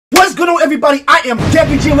on, everybody? I am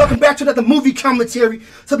Debbie G. Welcome back to another movie commentary.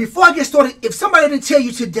 So before I get started, if somebody didn't tell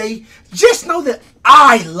you today, just know that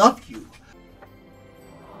I love you.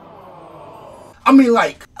 I mean,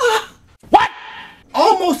 like, what?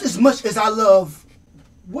 Almost as much as I love.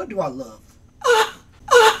 What do I love?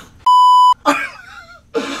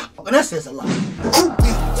 And that says a lot.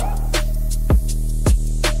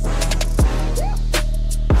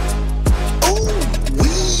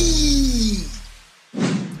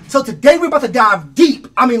 So today we're about to dive deep,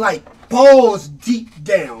 I mean like balls deep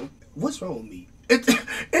down. What's wrong with me?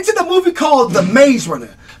 Into the movie called The Maze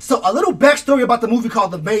Runner. So a little backstory about the movie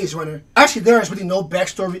called The Maze Runner. Actually, there is really no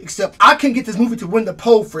backstory except I can get this movie to win the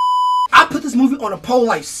poll for I put this movie on a poll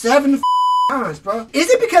like 7 times, bro. Is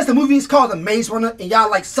it because the movie is called The Maze Runner and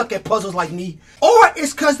y'all like suck at puzzles like me? Or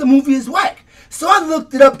it's because the movie is whack? So I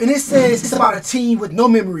looked it up and it says it's about a teen with no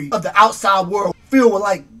memory of the outside world filled with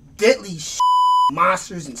like deadly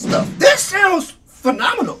monsters and stuff. This sounds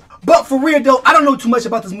phenomenal. But for real though, I don't know too much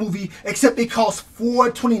about this movie except it costs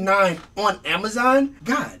 $4.29 on Amazon.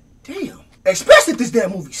 God damn. Especially if this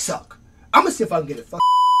damn movie suck. I'ma see if I can get it.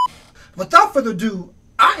 Without further ado,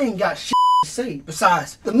 I ain't got shit to say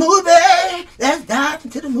besides the movie. Let's dive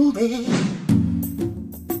into the movie.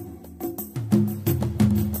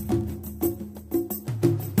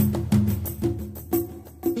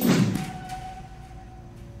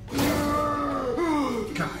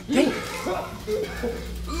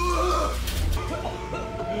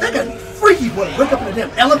 That gotta be freaky when I wake up in the damn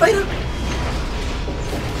elevator.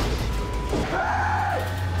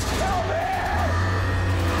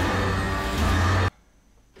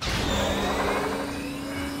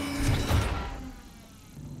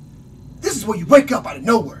 This is where you wake up out of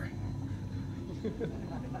nowhere.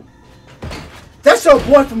 That's your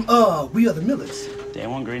boy from We Are the Millers. Day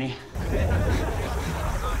one, Greenie.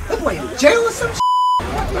 That boy in jail or some shit?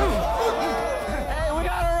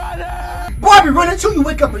 Boy, I be running too. You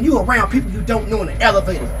wake up and you around people you don't know in the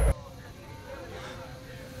elevator.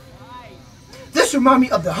 This remind me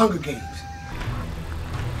of the Hunger Games.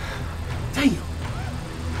 Damn.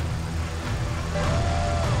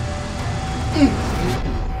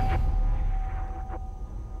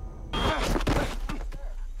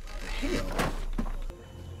 Hell.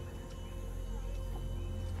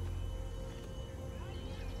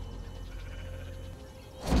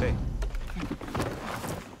 Hey.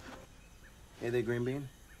 Hey there, Green Bean.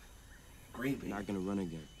 Green Bean? You're not gonna run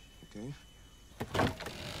again, okay?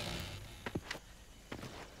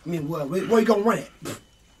 I mean, where you gonna run it?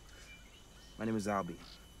 My name is Albie.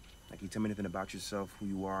 Like, can you tell me anything about yourself, who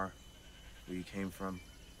you are, where you came from?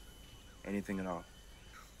 Anything at all?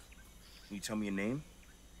 Can you tell me your name?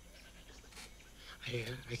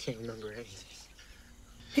 I can't remember anything.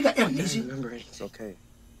 He got amnesia. I can't remember anything. It's okay.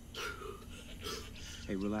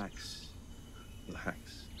 Hey, relax. Relax.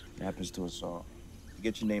 It happens to us all. You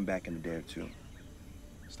get your name back in a day or two.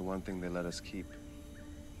 It's the one thing they let us keep.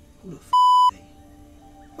 Who the f they?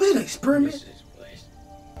 Was it an experiment?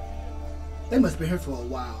 They must have been here for a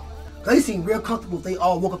while. They seem real comfortable if they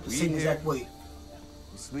all woke up the same exact way.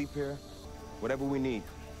 We sleep here. Whatever we need,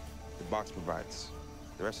 the box provides.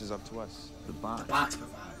 The rest is up to us. The box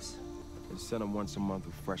provides. They send them once a month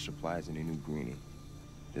with fresh supplies and a new greenie.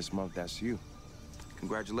 This month, that's you.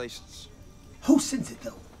 Congratulations. Who sends it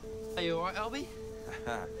though? Are you alright, Albie?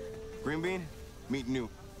 Green Bean, meet new.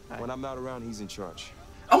 When I'm not around, he's in charge.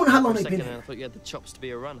 I wonder how long they've been I here. thought you had the chops to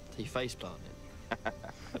be a runner till you face planted.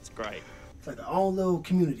 That's great. It's like their own little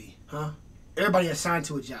community, huh? Everybody assigned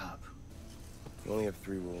to a job. You only have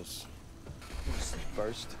 3 rules.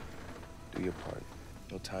 First, do your part.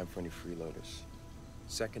 No time for any freeloaders.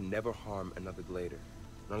 Second, never harm another glader.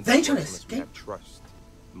 None of They that trying to works unless we escape? have trust.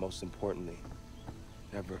 And most importantly,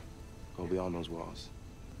 never go beyond those walls.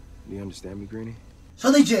 Do you understand me, Greenie?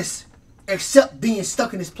 So they just accept being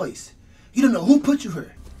stuck in this place. You don't know who put you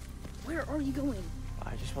here. Where are you going?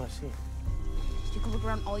 I just want to see. You can look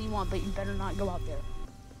around all you want, but you better not go out there.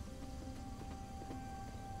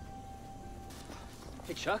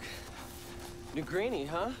 Hey, Chuck. New Greenie,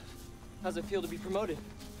 huh? How's it feel to be promoted?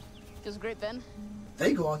 Feels great, Ben.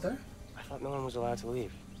 They go out there. I thought no one was allowed to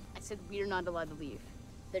leave. I said we're not allowed to leave.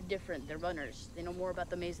 They're different. They're runners. They know more about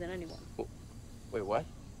the maze than anyone. Wait, what?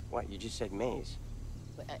 What? You just said maze.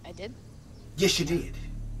 Wait, I did? Yes, you did.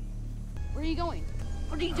 Where are you going?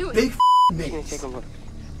 What are you doing? Big I'm gonna maze. take a look.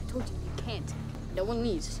 I told you, you can't. No one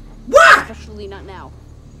leaves. Why? Especially not now.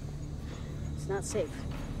 It's not safe.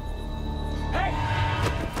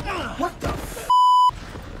 What the f?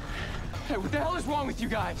 Hey, what the hell is wrong with you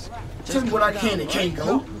guys? Tell me what I can and can't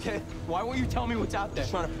go. Okay, why won't you tell me what's out there?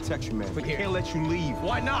 Just trying to protect you, man. But We can't let you leave.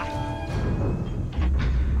 Why not?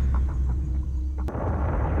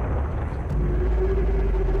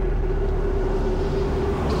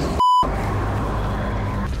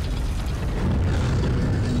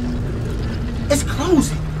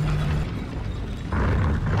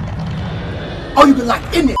 Oh, you been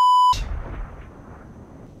locked in there.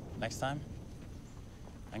 Next time,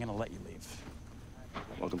 I'm gonna let you leave.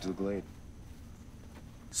 Welcome to the Glade.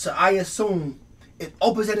 So I assume it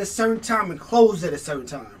opens at a certain time and closes at a certain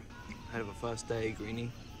time. Kind of a first day,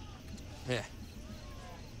 Greenie. Here.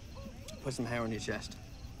 Put some hair on your chest.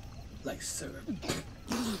 Like syrup.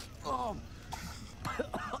 Oh.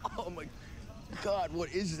 Oh my God,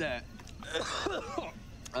 what is that?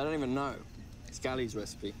 I don't even know. It's Galley's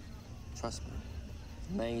recipe. Trust me.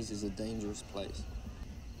 Maze is a dangerous place.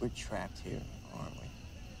 We're trapped here, aren't we?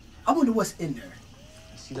 I wonder what's in there.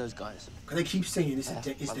 See those guys? Cause they keep saying it's By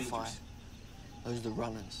the dangerous. fire. Those are the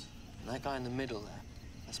runners. And that guy in the middle there,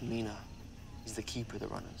 that's Mina. He's the keeper of the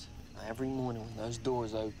runners. Now, every morning when those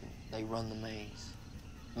doors open, they run the maze,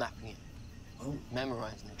 mapping it,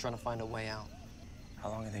 memorizing it, trying to find a way out. How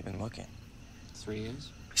long have they been looking? 3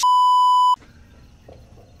 years.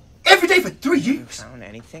 Every day for 3 years. Found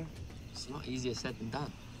anything? It's a lot easier said than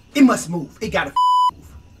done. It must move. It gotta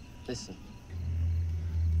move. Listen,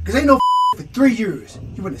 Cause ain't no for 3 years.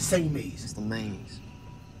 You in the same maze. it's the maze.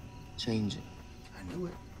 Change it. I knew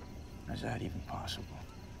it. How's that even possible?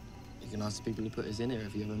 You can ask the people who put us in here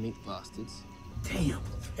if you ever meet bastards. Damn.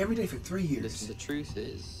 Every day for 3 years. Listen, the truth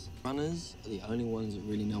is, runners are the only ones that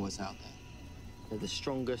really know what's out there. They're the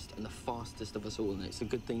strongest and the fastest of us all, and it's a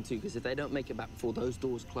good thing too, because if they don't make it back before those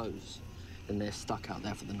doors close, then they're stuck out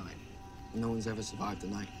there for the night. No one's ever survived the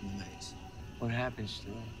night in the maze. What happens to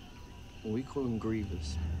them? Well, we call them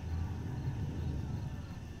grievers.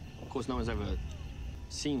 Of course, no one's ever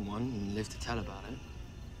seen one and lived to tell about it,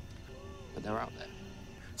 but they're out there.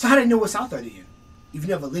 So how do they know what's out there then? You've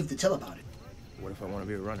never lived to tell about it. What if I want to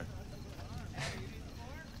be a runner?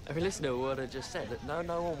 Have you listened to what I just said? That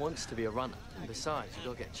no one wants to be a runner. And besides, you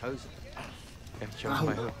gotta get chosen. Get chosen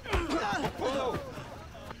by who?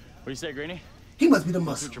 What do you say, Greenie? He must be the That's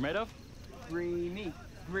muscle. what you're made of? Greenie,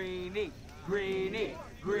 Greenie, Greenie,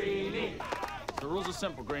 Greenie. The rules are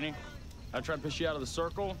simple, Greenie. I try to push you out of the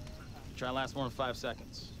circle. You try and last more than 5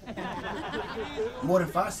 seconds. More than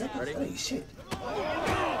 5 seconds? That ain't shit.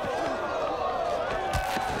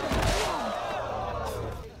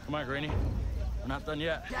 Come on, Greenie. We're not done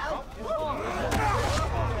yet.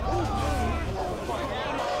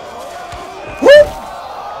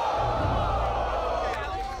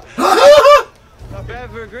 Not bad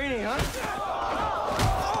for a Greenie, huh?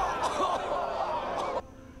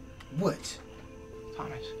 What?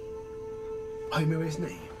 Thomas. I remember his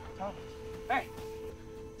name. Thomas. Hey,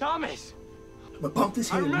 Thomas. But bumped his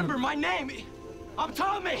I head. remember my name. I'm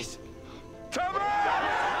Thomas. Come on!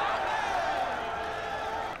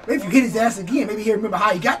 Maybe if you hit his ass again, maybe he'll remember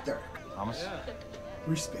how he got there. Thomas?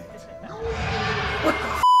 Respect. What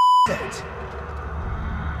the that?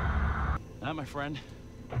 That, my friend,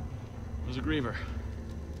 was a griever.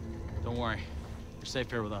 Don't worry. You're safe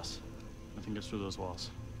here with us. Nothing gets through those walls.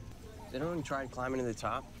 Has anyone tried climbing to the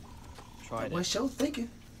top? Tried What's it. your thinking?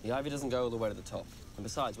 The ivy doesn't go all the way to the top. And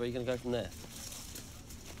besides, where are you gonna go from there?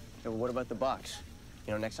 Yeah, well, what about the box?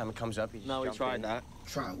 You know, next time it comes up, you just No, we jump tried in. that.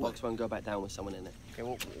 Try what? Box won't go back down with someone in it. Okay,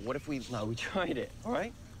 well, what if we... No, we tried it, all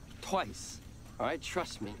right? Twice, all right?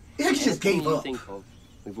 Trust me. It's like you just Anything gave you up. think of,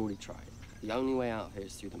 we've already tried. The only way out here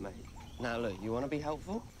is through the maze. Now, look, you want to be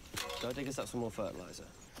helpful? Go dig us up some more fertilizer.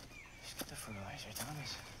 Get the fertilizer,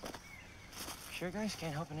 Thomas. Sure, guys,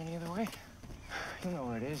 can't help in any other way. You know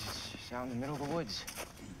where it is. It's just out in the middle of the woods.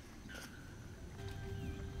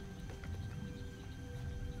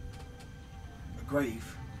 A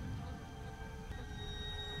grave.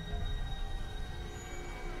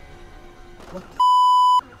 What the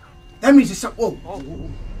That means it's some. Whoa.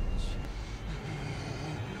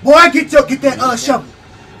 Boy, get that shovel.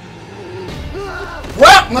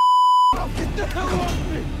 What?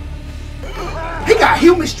 He got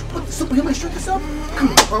human strength. What, the superhuman strength or something? Come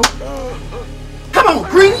on, bro. Come on,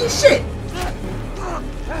 Greenie. Shit.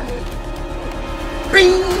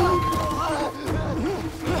 Bing.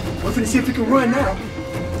 We're finna see if he can run now.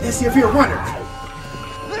 Let's see if he's a runner.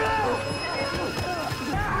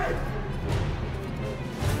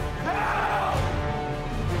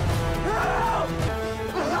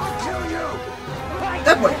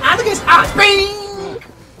 That boy out of his eyes. Bing.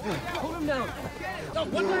 Hold him down. No,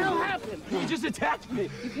 what the hell happened? He just attacked me.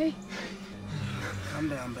 Okay. Calm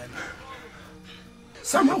down, baby.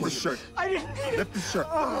 Something wrong with shirt. I didn't need it. Lift the shirt.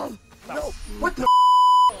 No, What the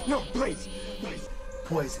no, please, please.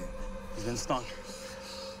 poison? He's been stung.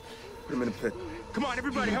 Put him in a pit. Come on,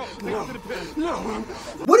 everybody, help. Take him to the pit. No.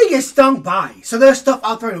 What did he get stung by? So there's stuff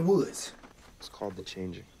out there in the woods. It's called the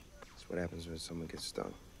changing. It's what happens when someone gets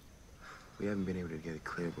stung. We haven't been able to get a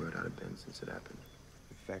clear word out of Ben since it happened.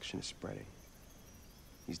 Infection is spreading.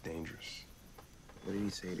 He's dangerous. What did he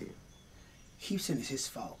say to you? He said it's his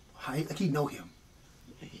fault. Like he know him.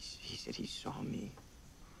 He said he saw me.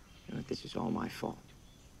 You know, this is all my fault.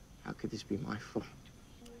 How could this be my fault?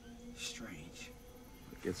 Strange.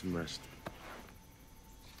 Get some rest.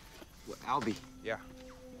 What, Albie? Yeah.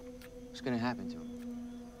 What's gonna happen to him?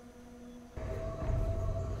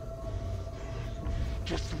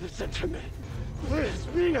 Just listen to me. Please,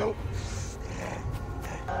 Reno.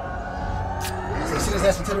 So he sent his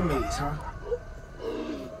ass into the maze, huh?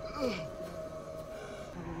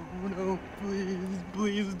 Oh, no,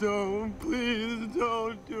 please don't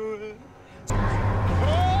do it.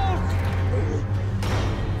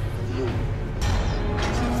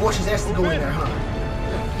 Force his ass to go in there, huh?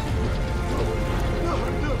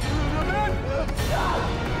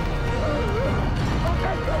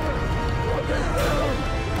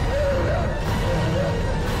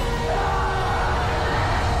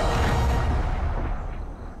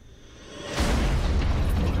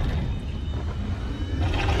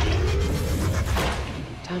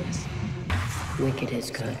 Thomas, wicked is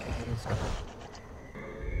good.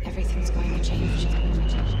 Everything's going to change.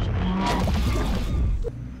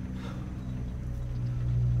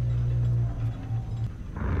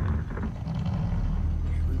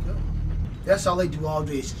 That's all they do all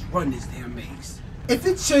day is just run this damn maze. If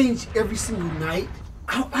it changed every single night,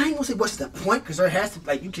 I ain't gonna say what's the point, because there has to,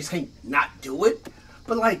 like, you just can't not do it.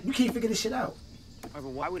 But, like, you can't figure this shit out. But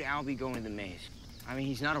why would Albie go into the maze? I mean,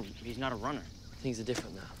 he's not a runner. Things are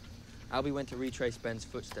different now. Albie went to retrace Ben's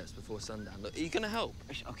footsteps before sundown. Look, are you gonna help?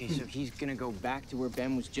 Okay, so he's gonna go back to where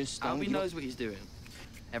Ben was just stoned? Albie knows what he's doing.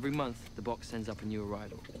 Every month, the box sends up a new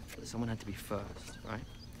arrival. But someone had to be first, right?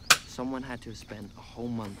 Someone had to have spent a whole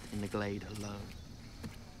month in the glade alone.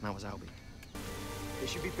 And that was Albie. They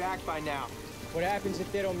should be back by now. What happens if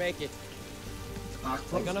they don't make it?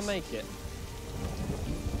 They're gonna make it.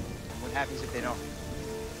 What happens if they don't?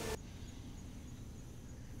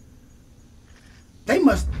 They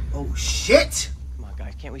must. Oh shit! Come on,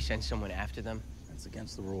 guys. Can't we send someone after them? That's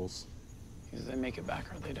against the rules. Either they make it back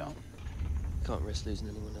or they don't. Can't risk losing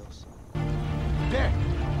anyone else. There!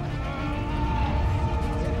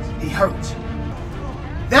 He hurt.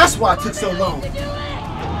 That's why it took so long.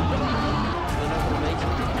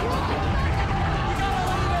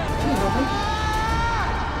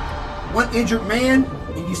 One injured man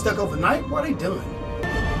and you stuck overnight? What are they doing?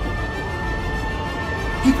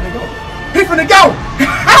 He finna go. He finna go!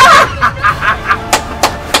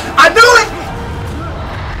 I knew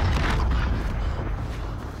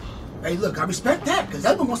it! Hey, look, I respect that, because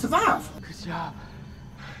that one gonna survive. Good job.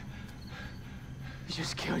 You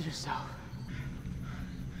just killed yourself.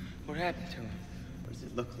 What happened to him? What does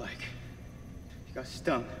it look like? He got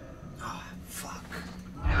stung. Ah, fuck.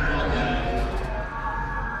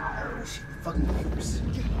 Shit, fucking papers.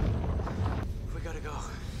 We gotta go.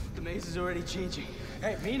 The maze is already changing.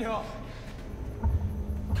 Hey, Mino!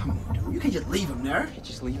 Come on, dude. You can't just leave him there. Can't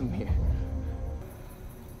just leave him here.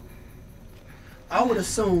 I would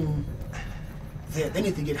assume that they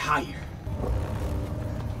need to get higher.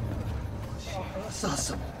 I saw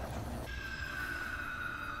some.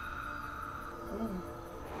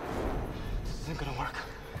 This isn't gonna work.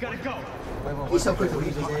 We gotta go. He's so quick to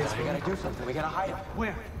leave his ass. We gotta do something. We gotta hide him.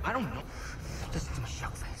 Where? I don't know. Listen to me,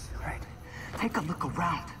 Shellface, all right? Take a look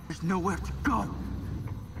around. There's nowhere to go.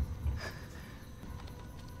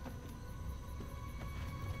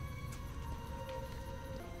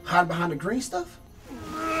 Hide behind the green stuff?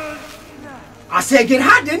 I said get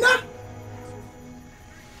hot, didn't I?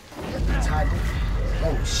 Tied.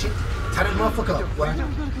 Oh shit. Tie that motherfucker up, boy.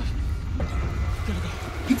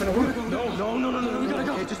 He finna run. No, we gotta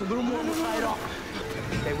go. Hey, just a little more and we'll tie it off.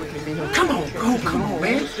 Stay with me, Mino. Come on, bro. Come on,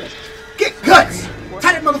 man. Get guts.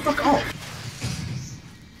 Tie that motherfucker off.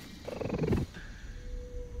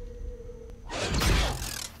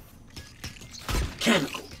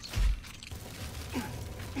 Chemical.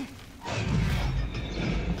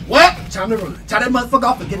 What? Time to run. Tie that motherfucker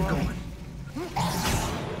off and get it going.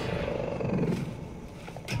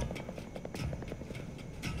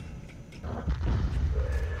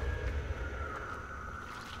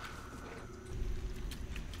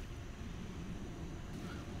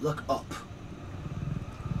 Look up.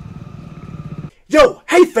 Yo,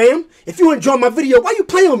 hey fam, if you enjoyed my video, why you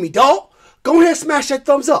playing with me, dawg? Go ahead and smash that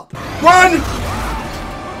thumbs up. Run!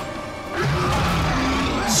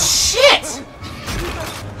 Shit!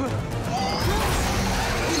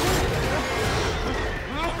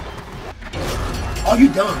 Oh, you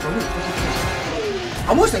done, bro.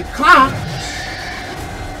 I wish they climb.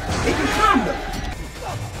 They can climb though.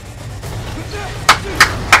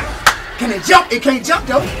 Can it jump? It can't jump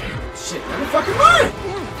though. Shit, let me fucking run.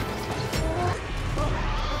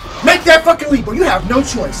 that fucking leap, or you have no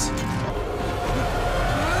choice.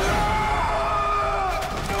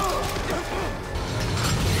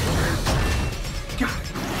 God.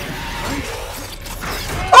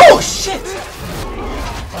 Oh shit!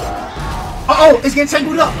 Uh-oh, it's getting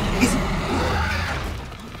tangled up. It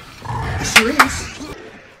sure is.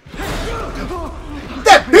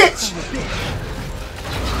 That bitch!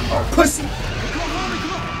 Oh, pussy.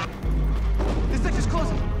 This section's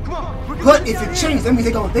closing. Come on. But if it changes, that means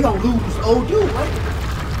they gonna lose old dude, right?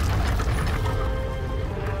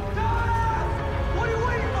 What are you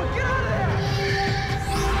waiting for? Get out of there!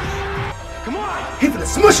 Come on! He finna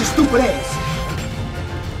smush his stupid ass.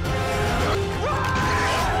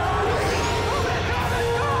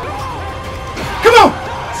 Come on!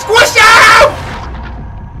 Squish him!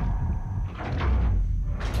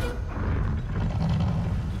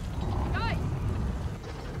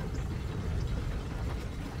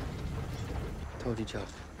 Told you, Chuck.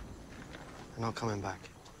 They're not coming back.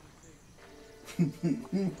 No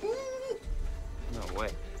way.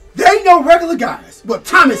 They ain't no regular guys. Well,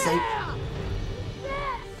 Thomas ain't.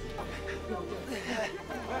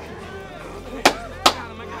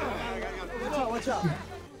 Watch out.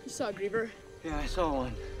 You saw Griever? Yeah, I saw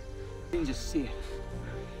one. Didn't just see it.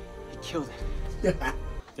 He killed it.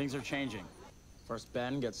 Things are changing. First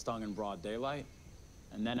Ben gets stung in broad daylight,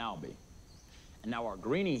 and then Albie. And now our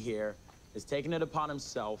greenie here is taking it upon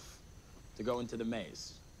himself to go into the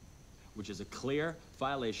maze, which is a clear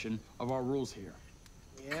violation of our rules here.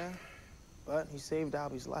 Yeah, but he saved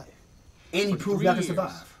Albie's life. And he proved y'all can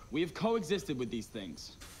survive. We have coexisted with these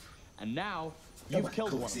things, and now you've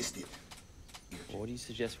killed one of them. Well, what do you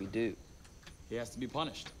suggest we do? He has to be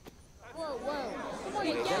punished. Whoa,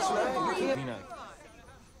 whoa. Mina,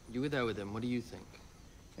 you were there with him. What do you think?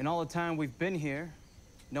 In all the time we've been here,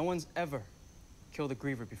 no one's ever killed a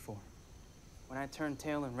griever before. When I turned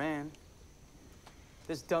tail and ran,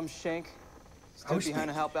 this dumb shank stood behind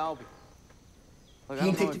to help Albie. Look, I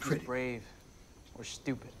don't know if he's brave or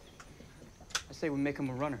stupid. I say we make him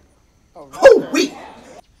a runner. Oh, wait!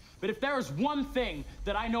 But if there is one thing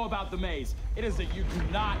that I know about the maze, it is that you do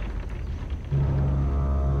not.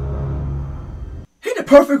 He the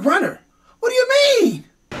perfect runner. What do you mean?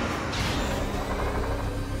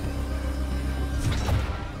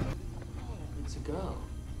 It's a girl.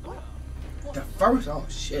 The first? Oh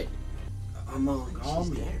shit! Among all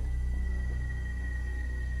men.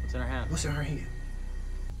 What's in her hand? What's in her hand?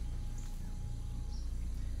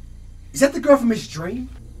 Is that the girl from his dream?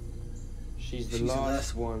 She's the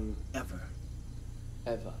last one ever.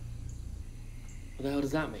 ever. What the hell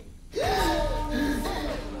does that mean?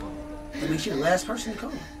 I mean, she's the last person to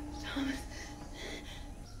come.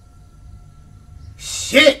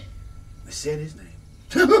 Shit! I said his name.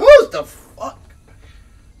 What the fuck?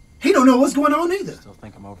 He don't know what's going on either. Still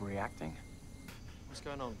think I'm overreacting? What's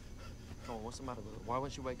going on? Come on, what's the matter with her? Why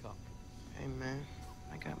won't you wake up? Hey, man.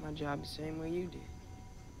 I got my job the same way you did.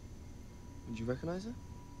 Did you recognize her?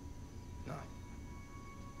 No.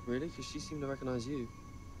 Really? Because she seemed to recognize you.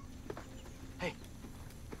 Hey.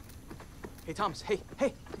 Hey, Thomas. Hey,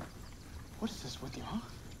 hey. What is this with you, huh?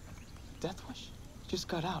 Death wish? Just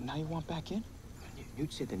got out, now you want back in?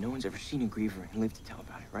 Newt said that no one's ever seen a griever and lived to tell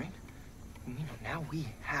about it, right? And, you know, now we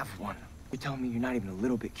have one. You're telling me you're not even a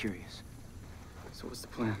little bit curious. So what's the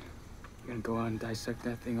plan? You gonna go out and dissect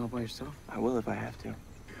that thing all by yourself? I will if I have to.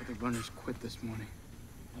 The runners quit this morning.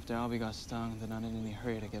 After Albie got stung, they're not in any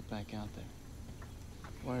hurry to get back out there.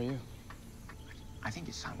 Where are you? I think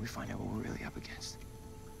it's time we find out what we're really up against.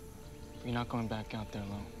 You're not going back out there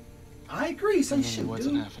alone. I agree. Some shit, It was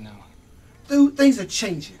in half an hour. Dude, things are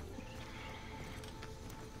changing.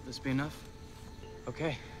 This be enough?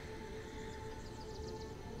 Okay.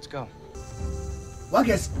 Let's go. Well, I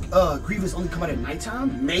guess Grievous only come out at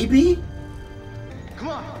nighttime. Maybe. Come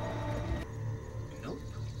on. Nope.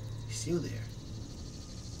 He's still there.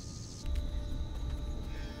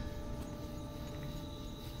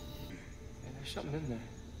 Yeah, there's something in there.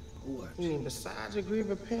 What? You mean besides a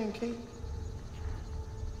griever pancake?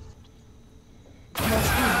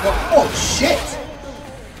 Oh shit!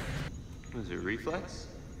 Was it reflex?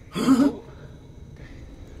 Come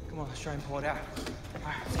on, let's try and pull it out. All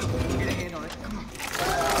right, let's go. Get a hand on it. Come on.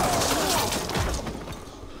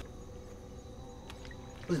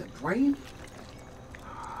 Was it brain?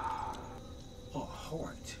 Oh,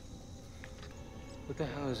 heart. What the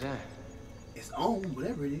hell is that? Its own,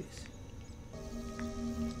 whatever it is.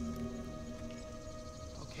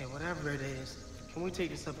 Okay, whatever it is, can we take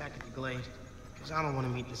this up back at the Glade? Because I don't want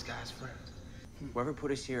to meet this guy's friends. Whoever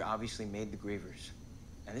put us here obviously made the grievers.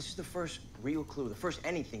 And this is the first real clue, the first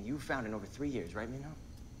anything you've found in over 3 years, right, Mino?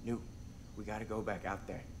 Newt, we gotta go back out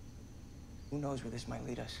there. Who knows where this might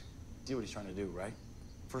lead us? See what he's trying to do, right?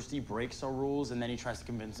 First he breaks our rules, and then he tries to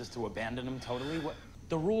convince us to abandon them totally. What?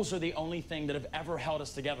 The rules are the only thing that have ever held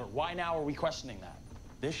us together. Why now are we questioning that?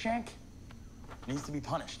 This shank needs to be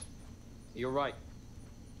punished. You're right.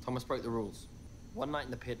 Thomas broke the rules. One night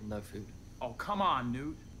in the pit and no food. Oh, come on,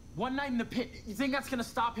 Newt. One night in the pit, you think that's gonna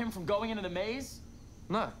stop him from going into the maze?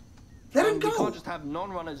 No. Let him go. You can't just have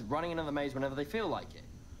non-runners running into the maze whenever they feel like it.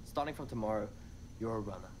 Starting from tomorrow, you're a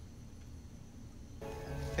runner.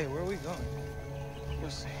 Hey, where are we going? You'll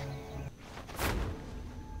see.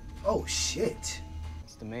 Oh, shit.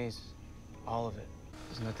 It's the maze. All of it.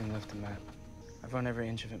 There's nothing left to map. I've run every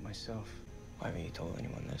inch of it myself. Why haven't you told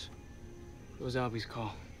anyone this? It was Albie's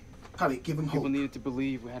call. Probably give him People hope. needed to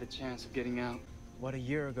believe we had a chance of getting out. What, a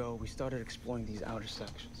year ago, we started exploring these outer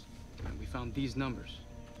sections. And we found these numbers.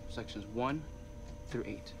 Sections 1 through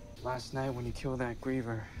 8. Last night, when you killed that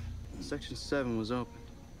griever, Section 7 was open.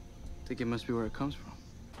 I think it must be where it comes from.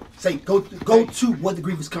 Say, go to where the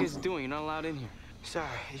grievous come What are from. you doing? You're not allowed in here. Sorry,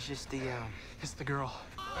 it's just it's the girl.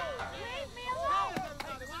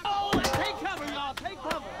 Oh, take cover, y'all. Take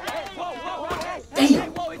cover. Hey, whoa, whoa, whoa. Hey,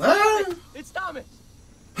 Damn. whoa, it's What? Thomas. It's Thomas.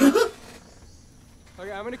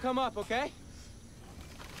 Okay, I'm gonna come up, okay?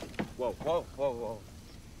 Whoa, whoa, whoa, whoa.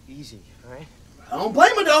 Easy, all right? I don't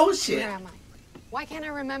blame her though. Shit. Where am I? Why can't I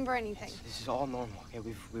remember anything? This is all normal, okay?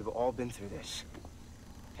 We've all been through this,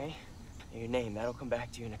 okay? Your name, that'll come back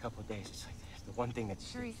to you in a couple of days. It's like the one thing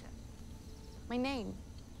that's... Teresa. My name.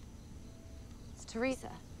 It's Teresa.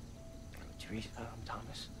 Teresa, I'm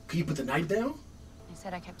Thomas. Can you put the knife down? I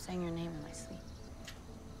said I kept saying your name in my sleep.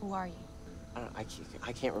 Who are you?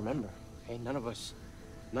 I can't remember, okay? None of us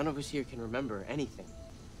here can remember anything.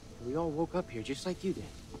 We all woke up here just like you did.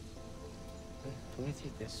 I'm gonna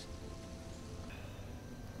take this.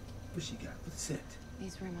 What she got? What's it?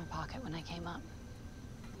 These were in my pocket when I came up.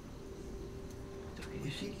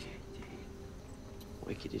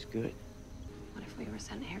 Wicked is good. What if we were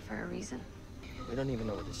sent here for a reason? We don't even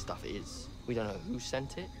know what this stuff is. We don't know who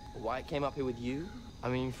sent it, or why it came up here with you. I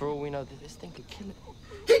mean, for all we know, this thing could kill it.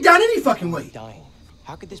 He died any fucking way. Dying.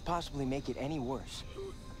 How could this possibly make it any worse?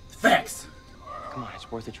 Facts. Come on, it's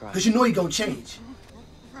worth a try. Because you know he gonna change.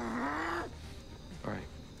 All right,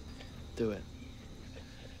 do it.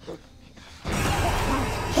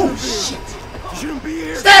 Oh, shit. Shouldn't be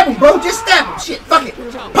here. Stab him, bro. Just stab him. Shit, fuck it.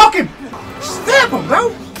 Poke him. Stab him, bro.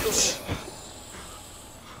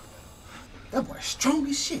 That boy's strong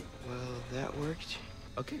as shit. Well, that worked.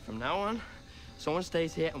 Okay, from now on, someone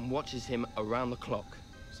stays here and watches him around the clock.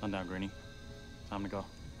 Sundown, Greenie. Time to go.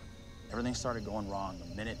 Everything started going wrong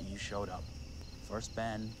the minute you showed up. First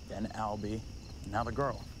Ben, then Albie, and now the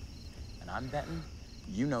girl. And I'm betting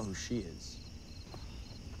you know who she is.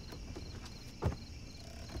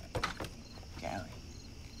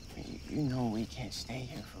 Callie, you know we can't stay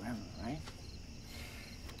here forever, right?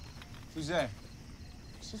 Who's there?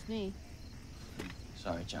 It's just me.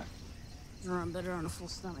 Sorry, Chuck. I'm better on a full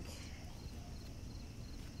stomach.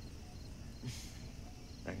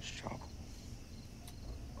 Thanks, Chuck.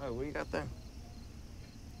 Wait, what you got there?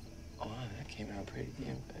 Oh, that came out pretty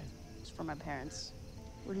damn good. It's for my parents.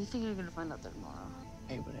 Where do you think you're gonna find out there tomorrow?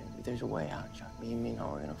 Hey, but there's a way out, Chuck. Me and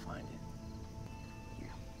how we're gonna find it.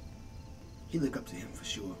 He look up to him for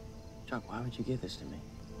sure. Chuck, why would you give this to me?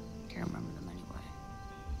 I can't remember them anyway.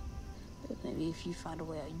 But maybe if you find a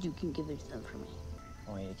way out, you can give it to them for me.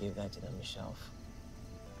 I want you to give that to them yourself.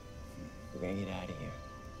 We're gonna get out of here.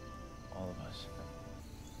 All of us.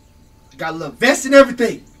 Got a little vest and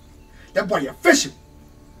everything. That boy official.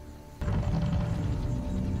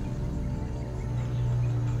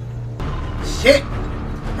 Shit.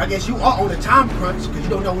 I guess you are on a time crunch because you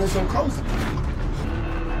don't know when it's gonna close.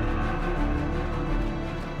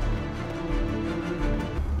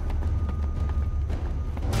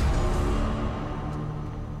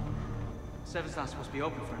 Seven's not supposed to be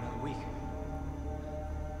open for another week.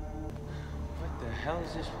 What the hell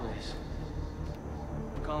is this place?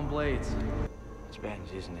 Call them Blades. It's bad,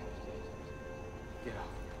 isn't it? Yeah.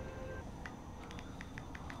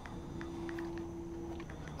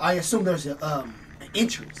 I assume there's an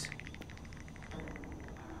entrance.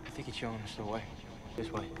 I think it's showing us the way.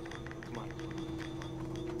 This way. Come on.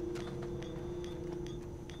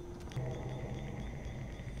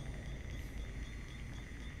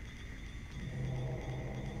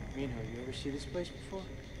 Mino, you ever see this place before?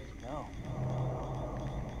 No.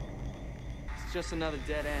 It's just another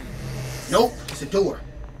dead end. Nope, it's a door.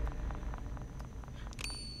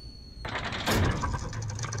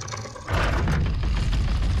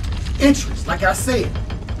 Entrance, like I said.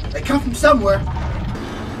 They come from somewhere.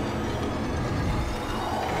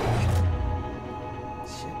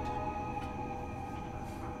 Shit.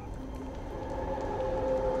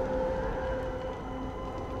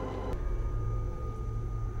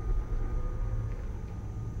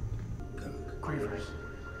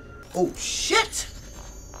 Oh shit!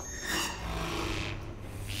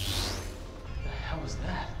 What the hell was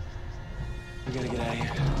that? We gotta get out of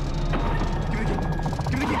here. Give me the key.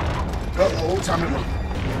 Give me the key. Uh-oh, time to go.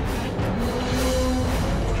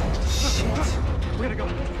 Shit. We gotta go.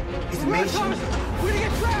 It's the main shit. We're gonna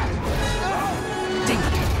get trapped.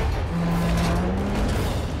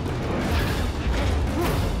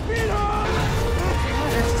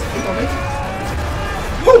 Damn it.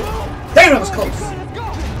 Woo! Damn, that was close.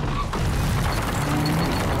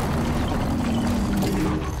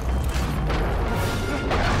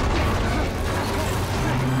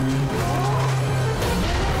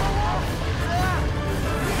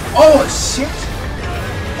 Oh shit!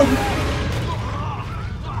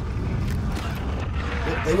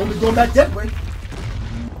 They won't be going back that way.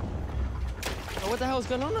 Oh, what the hell's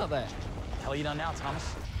going on out there? The hell you done now,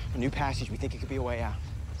 Thomas? A new passage. We think it could be a way out.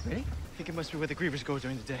 Really? I think it must be where the grievers go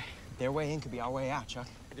during the day. Their way in could be our way out, Chuck.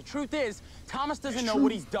 The truth is, Thomas doesn't know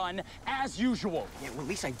what he's done, as usual. Yeah, well, at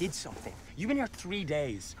least I did something. You've been here 3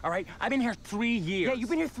 days, all right? I've been here 3 years. Yeah, you've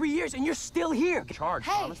been here 3 years and you're still here. In charge,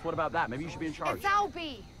 Hey. Thomas. What about that? Maybe you should be in charge. It's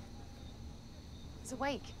Albie. He's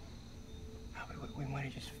awake. We might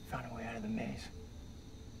have just found a way out of the maze.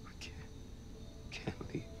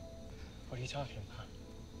 Can't leave. What are you talking about?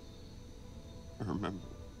 I remember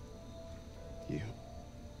you.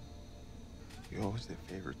 You're always their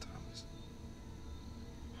favorite, Thomas.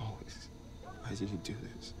 Always. Why did you do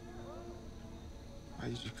this? Why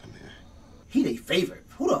did you come here? He they favorite.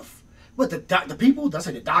 Who the f? What the people? That's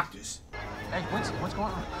like the doctors. Hey, what's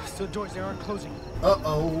going on? Still doors, they aren't closing.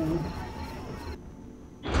 Uh-oh.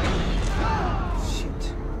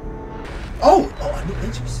 Shit. Oh, a new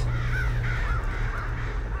entrance.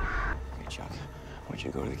 Okay, Chuck. I want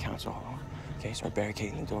you to go to the council hall. Okay, start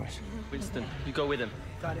barricading the doors. Winston, you go with him.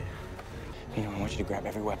 Got it. You know, I want you to grab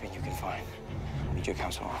every weapon you can find. I'll meet you at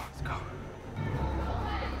council hall. Let's go.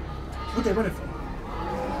 What they running for?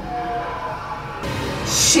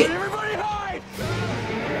 Shit! Everybody hide!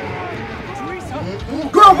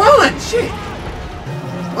 Girl, run! Shit!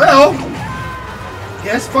 Well,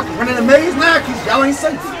 guess fucking running the maze now because y'all ain't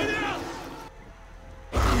safe.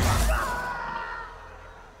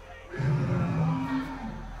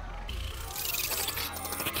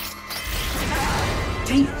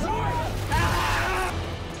 Damn.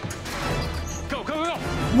 Go, go, go!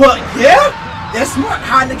 Well, yeah? That's smart.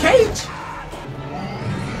 Hide in the cage.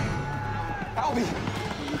 Albie!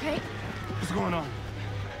 Okay. What's going on?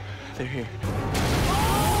 They're here.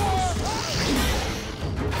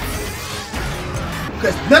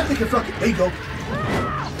 Because nothing can fucking. There you go.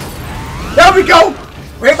 There we go.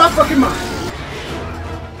 Read my fucking mind.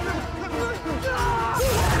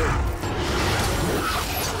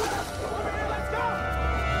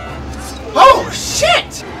 Oh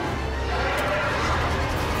shit!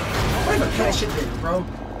 What the kind of shit there, bro?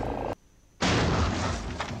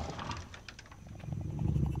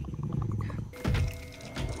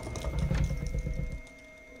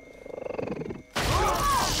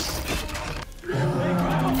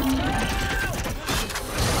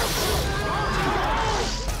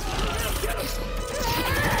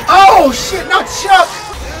 Oh shit, not Chuck!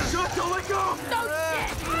 Chuck, don't let go! No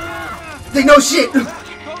shit! They know shit!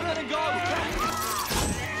 Don't let it go!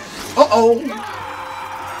 Uh-oh.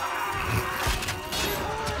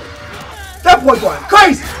 That boy going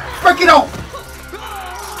crazy! Break it off!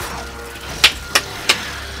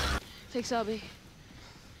 Thanks, Albie.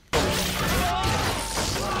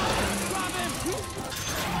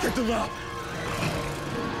 Get the lock!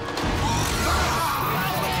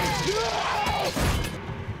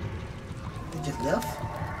 They just left?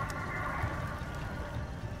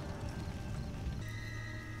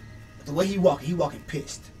 The way he walking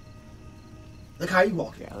pissed. Look how he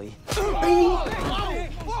walking. Gally.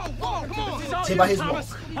 Say about his walk.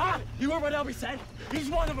 Huh? You heard what Albie said? He's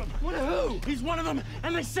one of them. One of who? He's one of them,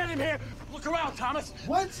 and they sent him here. Look around, Thomas.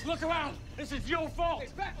 What? Look around. This is your fault.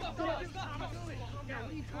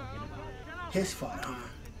 His fault, huh?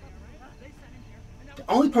 The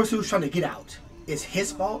only person who's trying to get out is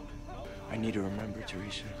his fault? I need to remember,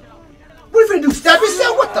 Teresa. What if you do? Stab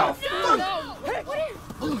yourself? What the fuck? Hey, what is?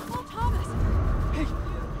 Oh, Thomas. Hey,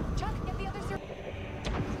 Chuck, get the other surgeon.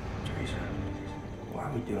 Teresa, why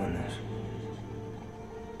are we doing this?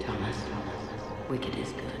 Thomas, wicked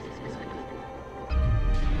is good.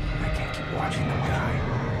 I can't keep watching them die.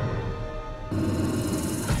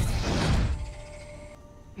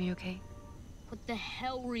 Are you okay? What the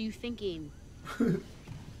hell were you thinking?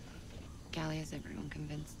 Gally has everyone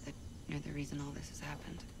convinced that you're the reason all this has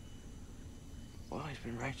happened. Well, he's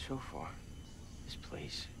been right so far. This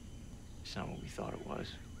place, it's not what we thought it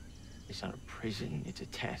was. It's not a prison, it's a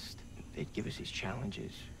test. They'd give us these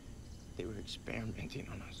challenges. They were experimenting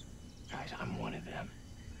on us. Guys, I'm one of them.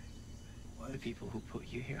 The people who put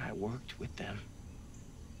you here, I worked with them.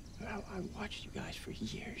 I watched you guys for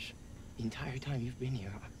years. The entire time you've been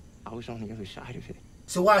here, I was on the other side of it.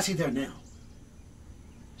 So why is he there now?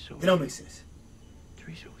 So it don't make sense.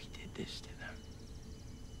 Teresa, we did this to them.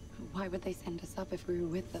 Why would they send us up if we were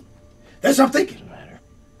with them? That's what I'm thinking. Doesn't matter.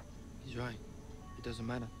 He's right. It doesn't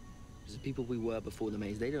matter. Because the people we were before the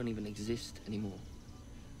maze, they don't even exist anymore.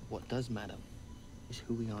 What does matter is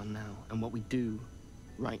who we are now and what we do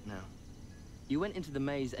right now. You went into the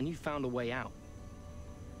maze and you found a way out.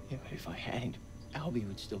 Yeah, but if I hadn't, Albie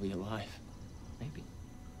would still be alive. Maybe.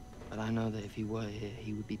 But I know that if he were here,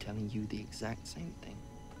 he would be telling you the exact same thing.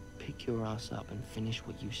 Pick your ass up and finish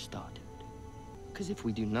what you started. Because if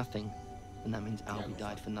we do nothing, then that means Albie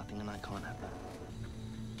died for nothing and I can't have that.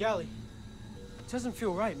 Gally, it doesn't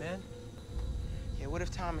feel right, man. Yeah, what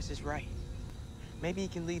if Thomas is right? Maybe he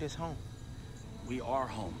can lead us home. We are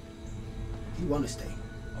home. You want to stay.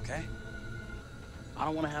 Okay? I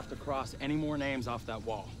don't want to have to cross any more names off that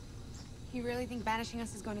wall. You really think banishing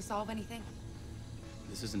us is going to solve anything?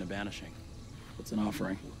 This isn't a banishing. It's an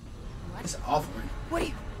offering. What? It's an offering. What do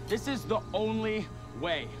you... This is the only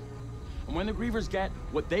way. And when the Grievers get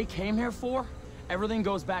what they came here for, everything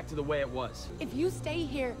goes back to the way it was. If you stay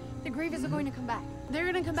here, the Grievers are going to come back. They're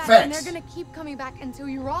going to come back, Facts. and they're going to keep coming back until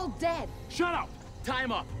you're all dead. Shut up! Tie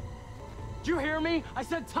him up! Did you hear me? I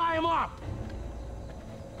said tie him up!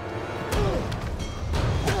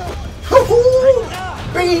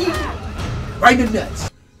 Bing! Right in the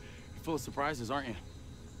nuts. You're full of surprises, aren't you?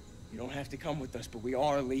 You don't have to come with us, but we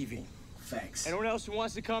are leaving. Facts. Anyone else who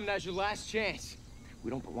wants to come, now's your last chance.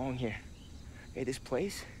 We don't belong here. Hey, this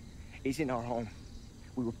place isn't our home.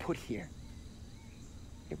 We were put here.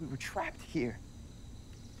 Hey, we were trapped here.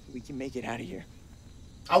 We can make it out of here.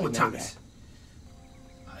 I'm with Thomas.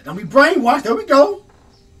 Don't be brainwashed. There we go.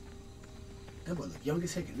 That boy look young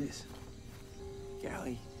as heck in this.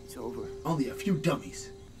 Gally, it's over. Only a few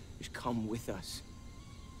dummies. Just come with us.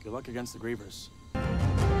 Good luck against the Grievers.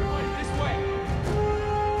 Everybody, this way!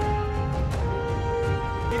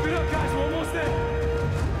 Keep it up, guys. We're almost there.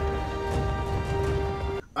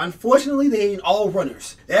 Unfortunately, they ain't all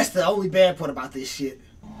runners. That's the only bad part about this shit.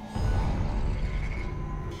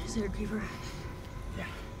 Is there a Griever? Yeah.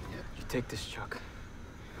 You take this, Chuck.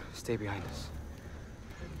 Stay behind us.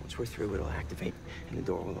 Once we're through, it'll activate and the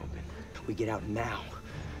door will open. We get out now,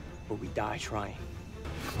 or we die trying.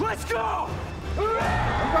 Let's go! All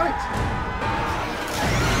right.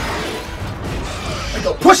 There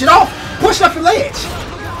go. Push it off. Push it off the ledge.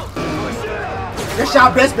 That's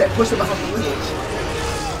y'all best bet. Push it off the ledge.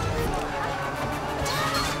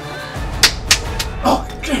 Oh,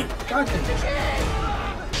 damn. God damn.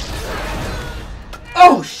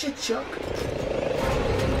 Oh, shit, Chuck.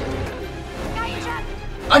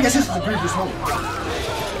 I guess this is the Griever's home.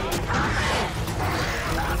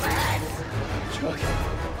 Chuck.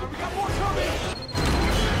 We got more coming!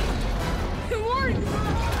 Warren!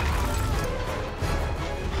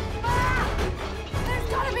 There's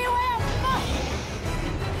gotta be a way out!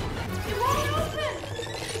 It won't open!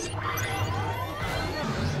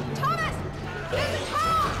 Thomas! There's a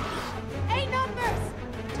call! 8 numbers!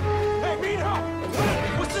 Hey, Mina!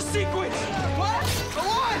 What's the sequence? What?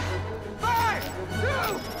 1, 5, 2,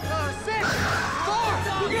 6,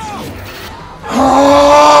 4, go!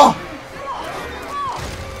 Oh!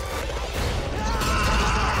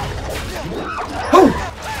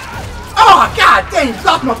 Oh, God dang,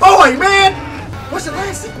 blocked my boy, man! What's the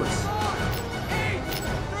last sequence?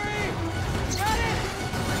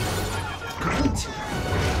 Complete.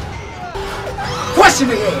 Question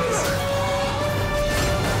the ass.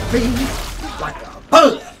 Be like a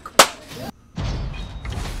bug.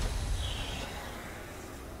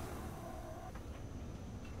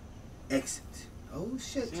 Exit. Oh,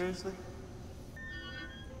 shit. Seriously?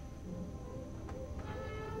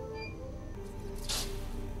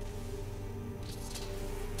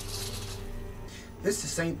 This is the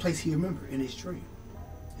same place he remembered in his dream.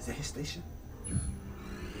 Is that his station?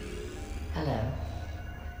 Hello.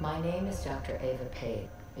 My name is Dr. Ava Page.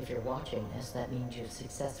 If you're watching this, that means you've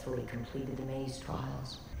successfully completed the maze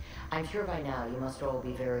trials. I'm sure by now you must all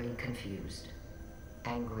be very confused,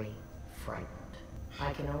 angry, frightened.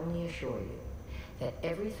 I can only assure you that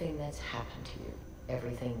everything that's happened to you,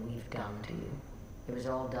 everything we've done to you, it was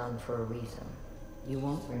all done for a reason. You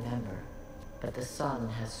won't remember, but the sun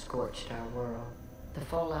has scorched our world. The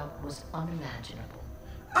fallout was unimaginable.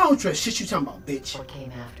 I don't trust shit you talking about, bitch. What came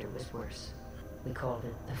after was worse. We called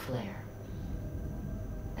it the flare.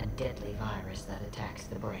 A deadly virus that attacks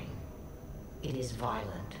the brain. It is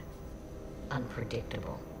violent,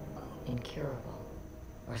 unpredictable, incurable,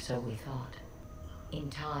 or so we thought. In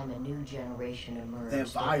time, a new generation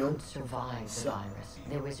emerged that could survive the virus.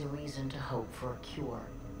 There was a reason to hope for a cure,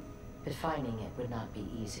 but finding it would not be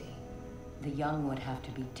easy. The young would have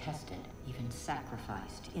to be tested, even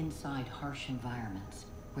sacrificed, inside harsh environments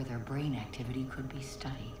where their brain activity could be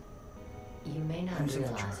studied. You may not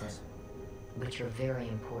realize it, but you're very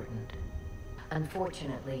important.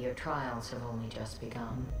 Unfortunately, your trials have only just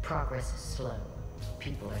begun. Progress is slow.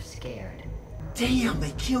 People are scared. Damn,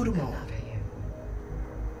 they killed them all.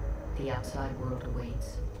 The outside world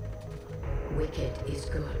awaits. Wicked is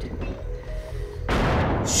good.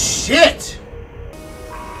 Shit!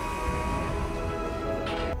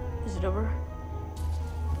 Is it over?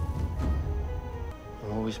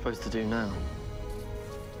 What are we supposed to do now?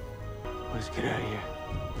 Let's get out of here.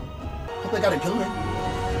 Hope they got a gun.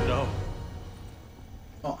 No.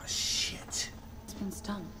 Oh, shit. It's been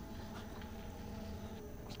stung.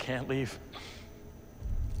 We can't leave.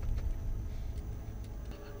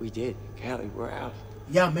 We did. Callie, we're out.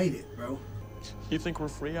 Y'all made it, bro. You think we're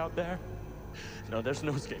free out there? No, there's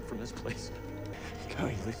no escape from this place.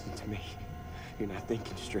 Callie, listen to me. You're not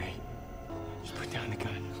thinking straight. Just put down the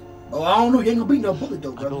gun. Oh, I don't know. You ain't gonna beat no bullet,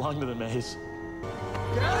 though, bro. I belong to the maze.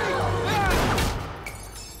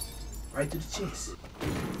 Right to the chest.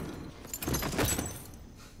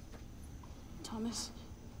 Thomas.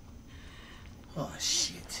 Oh,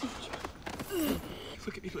 shit.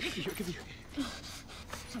 Look at me, look at me, look at me.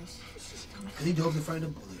 Cause he drove in front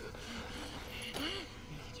of the bullet.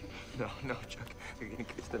 No, no, Chuck. You're gonna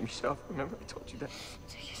kiss them yourself. Remember I told you that?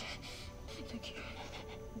 Take it. Thank you.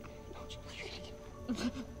 No,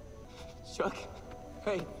 Chuck.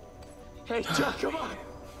 Hey. Hey, Chuck, come on.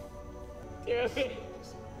 Damn it.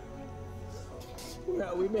 We're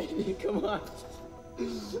out. We made it. Come on.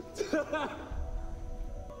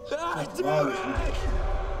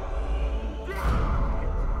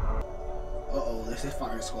 Uh-oh, that's that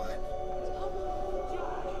fire squad.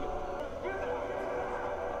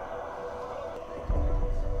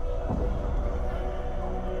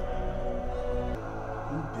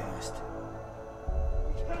 You best.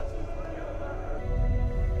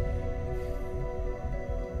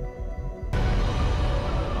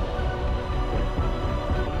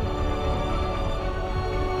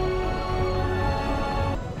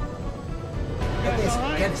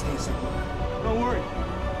 Afghanistan somewhere. Don't worry.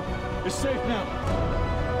 You're safe now.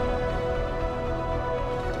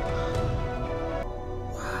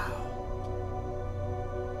 Wow.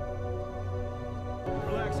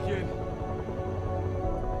 Relax, kid.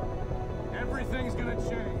 Everything's gonna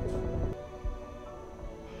change.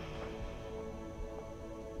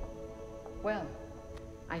 Well,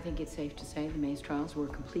 I think it's safe to say the maze trials were a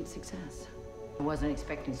complete success. I wasn't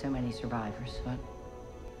expecting so many survivors, but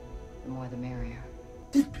the more the merrier.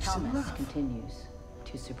 Thomas continues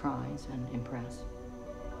to surprise and impress.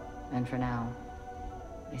 And for now,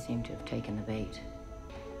 they seem to have taken the bait.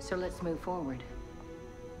 So let's move forward.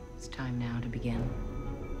 It's time now to begin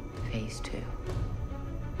phase 2.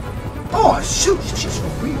 Oh, shoot, she's for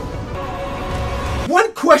real.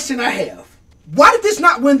 One question I have. Why did this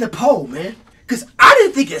not win the poll, man? Because I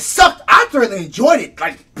didn't think it sucked. I thoroughly enjoyed it.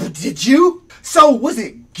 Like, did you? So, was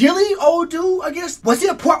it Gilly, old dude, I guess? Was he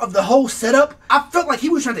a part of the whole setup? I felt like he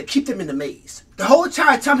was trying to keep them in the maze. The whole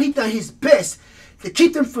entire time he done his best to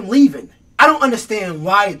keep them from leaving. I don't understand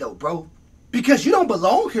why, though, bro. Because you don't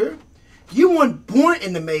belong here. You weren't born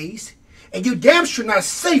in the maze. And you damn sure not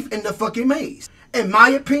safe in the fucking maze. In my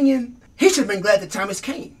opinion, he should have been glad that Thomas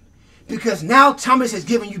came. Because now Thomas has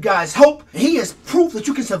given you guys hope. And he has proof that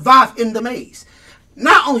you can survive in the maze.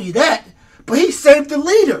 Not only that, but he saved the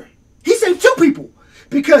leader. He saved 2 people.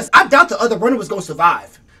 Because I doubt the other runner was going to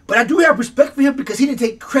survive. But I do have respect for him because he didn't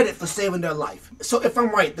take credit for saving their life. So if I'm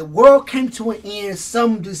right, the world came to an end,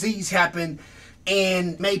 some disease happened,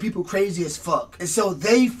 and made people crazy as fuck. And so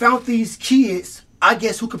they found these kids, I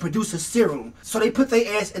guess, who could produce a serum. So they put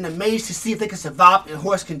their ass in a maze to see if they could survive in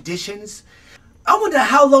harsh conditions. I wonder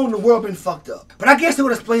how long the world been fucked up. But I guess they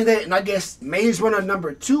would explain that, and I guess Maze Runner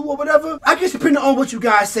number 2 or whatever. I guess depending on what you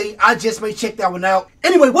guys say, I just may check that one out.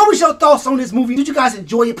 Anyway, what was your thoughts on this movie? Did you guys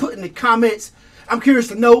enjoy it? Put it in the comments. I'm curious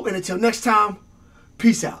to know, and until next time,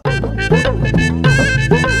 peace out.